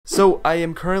So I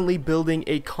am currently building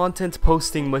a content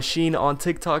posting machine on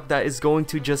TikTok that is going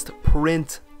to just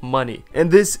print money.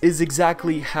 And this is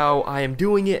exactly how I am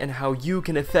doing it and how you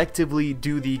can effectively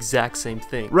do the exact same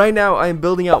thing. Right now I am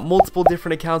building out multiple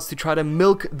different accounts to try to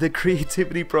milk the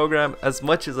creativity program as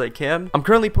much as I can. I'm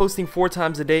currently posting 4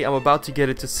 times a day. I'm about to get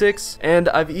it to 6, and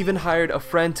I've even hired a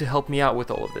friend to help me out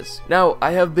with all of this. Now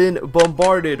I have been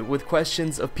bombarded with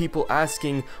questions of people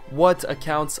asking what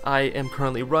accounts I am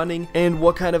currently running and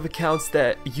what kind of accounts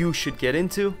that you should get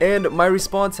into, and my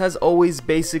response has always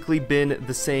basically been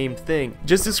the same thing.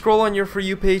 Just scroll on your For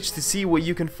You page to see what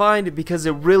you can find, because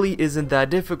it really isn't that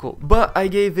difficult. But I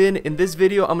gave in. In this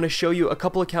video I'm going to show you a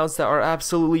couple accounts that are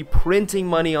absolutely printing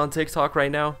money on TikTok right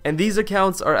now, and these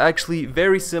accounts are actually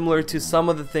very similar to some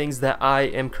of the things that I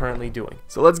am currently doing.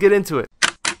 So let's get into it.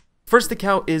 First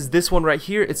account is this one right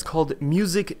here. It's called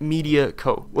Music Media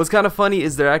Co. What's kind of funny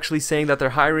is they're actually saying that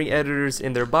they're hiring editors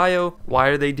in their bio. Why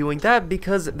are they doing that?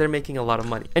 Because they're making a lot of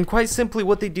money. And quite simply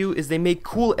what they do is they make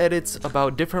cool edits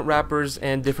about different rappers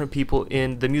and different people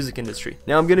in the music industry.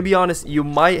 Now I'm gonna be honest, you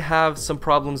might have some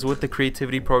problems with the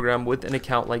creativity program with an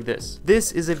account like this.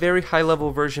 This is a very high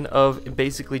level version of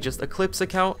basically just a clips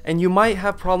account, and you might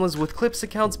have problems with clips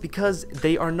accounts because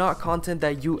they are not content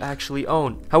that you actually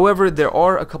own. However, there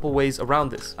are a couple ways around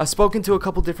this. I've spoken to a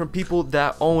couple different people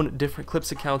that own different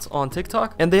clips accounts on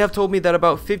TikTok, and they have told me that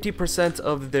about 50%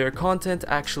 of their content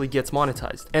actually gets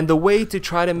monetized. And the way to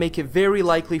try to make it very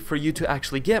likely for you to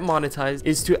actually get monetized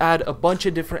is to add a bunch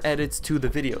of different edits to the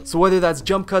video. So whether that's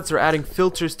jump cuts or adding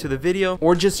filters to the video,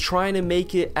 or just trying to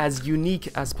make it as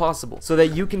unique as possible so that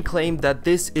you can claim that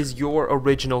this is your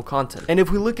original content. And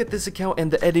if we look at this account and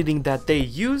the editing that they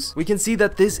use, we can see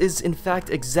that this is in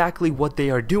fact exactly what they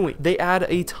are doing. They add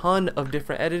a ton of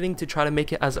different editing to try to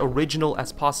make it as original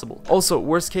as possible. Also,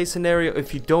 worst case scenario,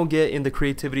 if you don't get in the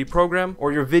creativity program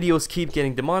or your videos keep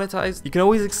getting demonetized, you can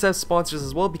always accept sponsors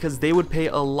as well, because they would pay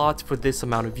a lot for this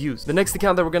amount of views. The next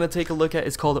account that we're going to take a look at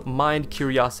is called Mind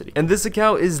Curiosity, and this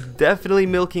account is definitely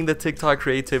milking the TikTok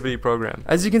creativity program.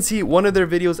 As you can see, one of their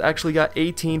videos actually got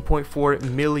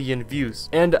 18.4 million views,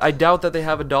 and I doubt that they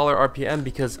have a $1 RPM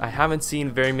because I haven't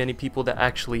seen very many people that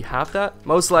actually have that.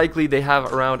 Most likely they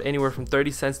have around anywhere from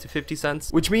 30 cents to 50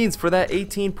 cents, which means for that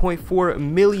 18.4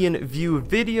 million view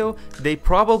video, they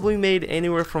probably made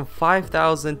anywhere from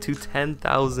 $5,000 to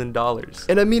 $10,000.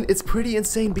 And I mean, it's pretty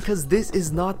insane because this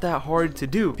is not that hard to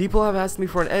do. People have asked me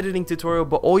for an editing tutorial,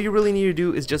 but all you really need to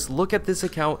do is just look at this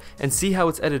account and see how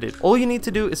it's edited. All you need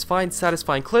to do is find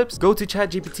satisfying clips, go to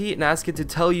ChatGPT and ask it to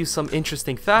tell you some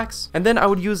interesting facts, and then I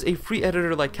would use a free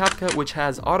editor like CapCut, which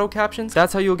has auto captions.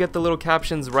 That's how you'll get the little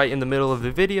captions right in the middle of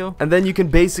the video, and then you can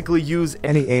basically use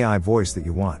any AI voice that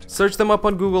you want. Search them up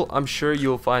on Google, I'm sure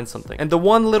you'll find something. And the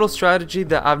one little strategy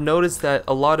that I've noticed that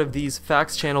a lot of these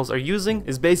facts channels are using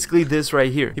is basically this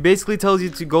right here. He basically tells you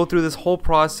to go through this whole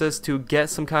process to get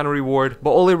some kind of reward,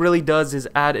 but all it really does is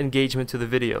add engagement to the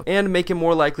video and make it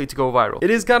more likely to go viral. It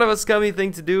is kind of a scummy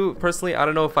thing to do. Personally, I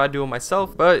don't know if I'd do it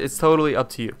myself, but it's totally up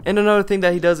to you. And another thing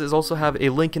that he does is also have a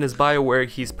link in his bio where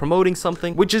he's promoting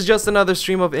something, which is just another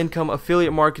stream of income.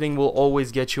 Affiliate marketing will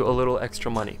always get you a little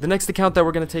extra money. The next account that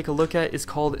we're going to take a look at is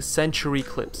called Century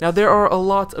Clips. Now there are a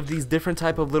lot of these different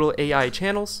type of little AI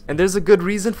channels, and there's a good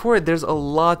reason for it. There's a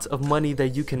lot of money that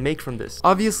you can make from this.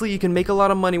 Obviously you can make a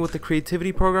lot of money with the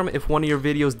creativity program if one of your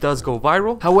videos does go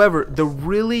viral. However, the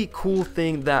really cool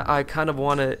thing that I kind of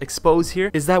want to expose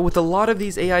here is that with a lot of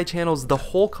these AI channels, the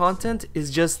whole content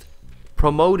is just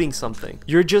promoting something.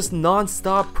 You're just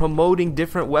non-stop promoting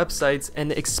different websites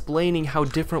and explaining how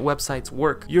different websites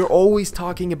work. You're always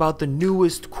talking about the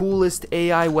newest, coolest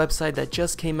AI website that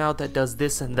just came out that does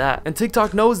this and that. And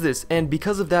TikTok knows this, and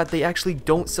because of that, they actually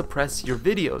don't suppress your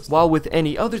videos. While with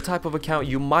any other type of account,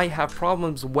 you might have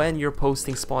problems when you're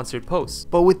posting sponsored posts.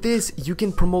 But with this, you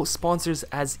can promote sponsors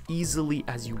as easily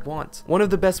as you want. One of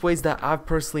the best ways that I've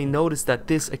personally noticed that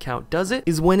this account does it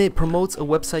is when it promotes a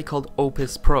website called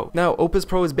Opus Pro. Now, Opus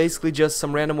Pro is basically just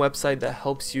some random website that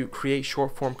helps you create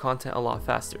short form content a lot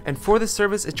faster. And for this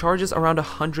service, it charges around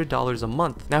 $100 a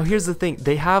month. Now here's the thing,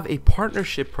 they have a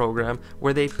partnership program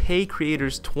where they pay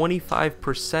creators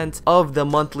 25% of the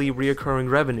monthly reoccurring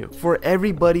revenue for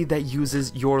everybody that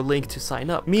uses your link to sign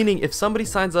up. Meaning if somebody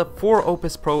signs up for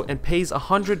Opus Pro and pays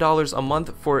 $100 a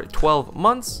month for 12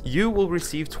 months, you will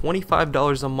receive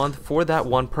 $25 a month for that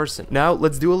one person. Now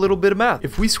let's do a little bit of math.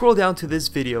 If we scroll down to this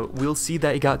video, we'll see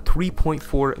that it got 3.2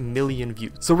 3.4 million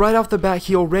views. So right off the bat,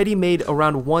 he already made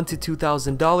around $1,000 to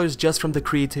 $2,000 just from the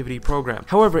creativity program.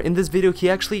 However, in this video, he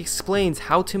actually explains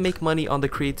how to make money on the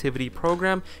creativity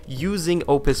program using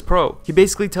Opus Pro. He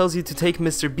basically tells you to take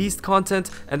Mr. Beast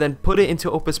content and then put it into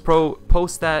Opus Pro,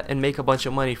 post that, and make a bunch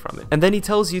of money from it. And then he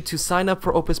tells you to sign up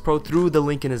for Opus Pro through the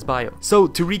link in his bio. So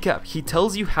to recap, he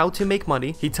tells you how to make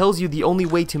money, he tells you the only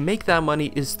way to make that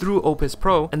money is through Opus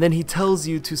Pro, and then he tells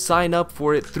you to sign up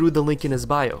for it through the link in his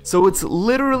bio. So it's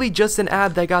literally just an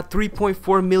ad that got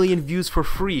 3.4 million views for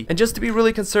free. And just to be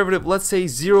really conservative, let's say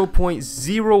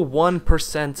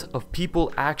 0.01% of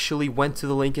people actually went to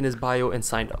the link in his bio and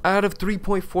signed up. Out of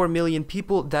 3.4 million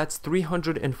people, that's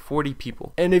 340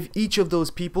 people. And if each of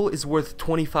those people is worth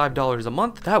 $25 a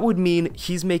month, that would mean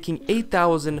he's making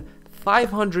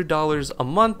 $8,500 a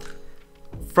month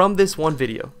from this one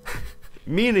video.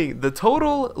 Meaning the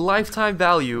total lifetime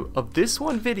value of this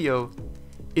one video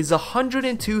is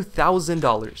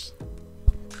 $102,000.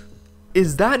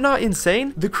 Is that not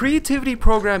insane? The creativity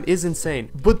program is insane,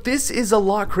 but this is a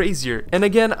lot crazier. And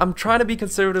again, I'm trying to be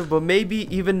conservative, but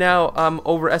maybe even now I'm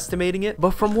overestimating it.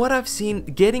 But from what I've seen,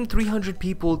 getting 300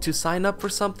 people to sign up for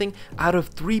something out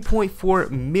of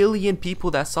 3.4 million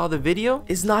people that saw the video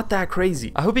is not that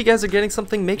crazy. I hope you guys are getting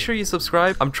something. Make sure you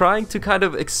subscribe. I'm trying to kind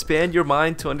of expand your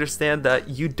mind to understand that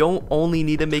you don't only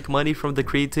need to make money from the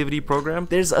creativity program.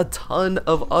 There's a ton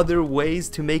of other ways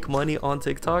to make money on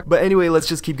TikTok. But anyway, let's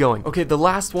just keep going. Okay, the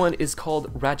last one is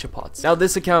called Ratchetpots. Now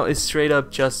this account is straight up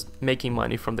just making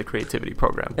money from the creativity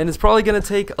program, and it's probably gonna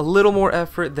take a little more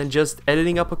effort than just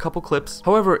editing up a couple clips.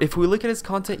 However, if we look at his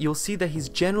content, you'll see that he's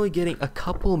generally getting a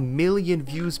couple million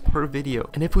views per video.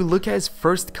 And if we look at his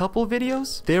first couple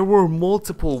videos, there were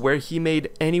multiple where he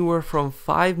made anywhere from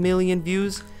 5 million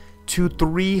views to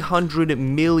 300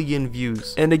 million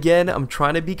views. And again, I'm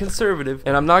trying to be conservative,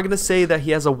 and I'm not gonna say that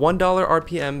he has a $1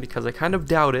 RPM because I kind of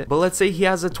doubt it, but let's say he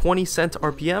has a 20-cent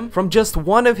RPM. From just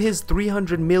one of his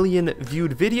 300 million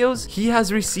viewed videos, he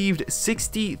has received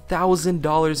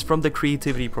 $60,000 from the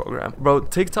creativity program. Bro,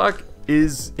 TikTok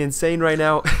is insane right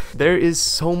now. There is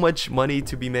so much money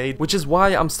to be made, which is why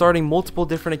I'm starting multiple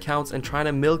different accounts and trying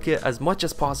to milk it as much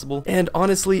as possible. And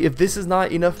honestly, if this is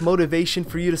not enough motivation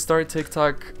for you to start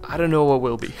TikTok, I don't know what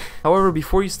will be. However,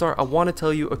 before you start, I want to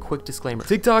tell you a quick disclaimer.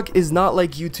 TikTok is not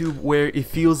like YouTube where it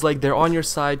feels like they're on your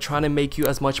side trying to make you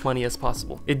as much money as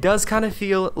possible. It does kind of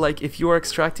feel like if you are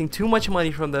extracting too much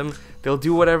money from them, they'll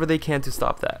do whatever they can to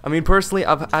stop that. I mean, personally,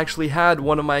 I've actually had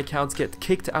one of my accounts get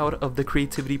kicked out of the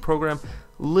creativity program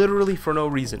literally for no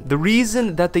reason. The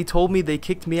reason that they told me they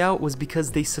kicked me out was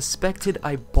because they suspected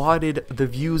I botted the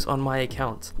views on my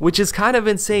account, which is kind of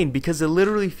insane because it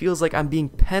literally feels like I'm being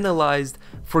penalized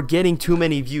for getting too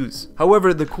many views.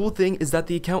 However, the cool thing is that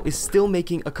the account is still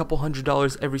making a couple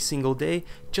 $100s every single day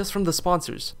just from the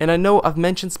sponsors. And I know I've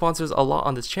mentioned sponsors a lot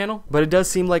on this channel, but it does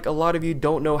seem like a lot of you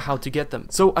don't know how to get them.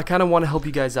 So I kind of want to help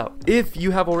you guys out. If you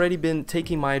have already been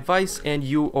taking my advice and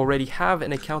you already have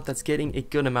an account that's getting a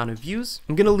good amount of views,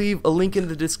 I'm gonna leave a link in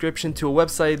the description to a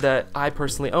website that I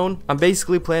personally own. I'm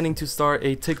basically planning to start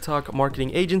a TikTok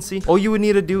marketing agency. All you would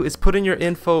need to do is put in your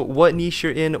info, what niche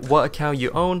you're in, what account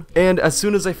you own, and as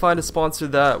soon as I find a sponsor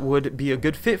that would be a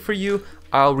good fit for you,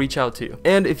 I'll reach out to you.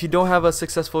 And if you don't have a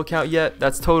successful account yet,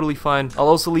 that's totally fine. I'll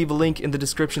also leave a link in the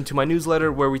description to my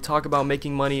newsletter where we talk about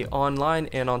making money online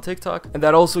and on TikTok, and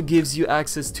that also gives you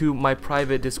access to my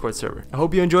private Discord server. I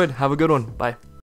hope you enjoyed. Have a good one. Bye.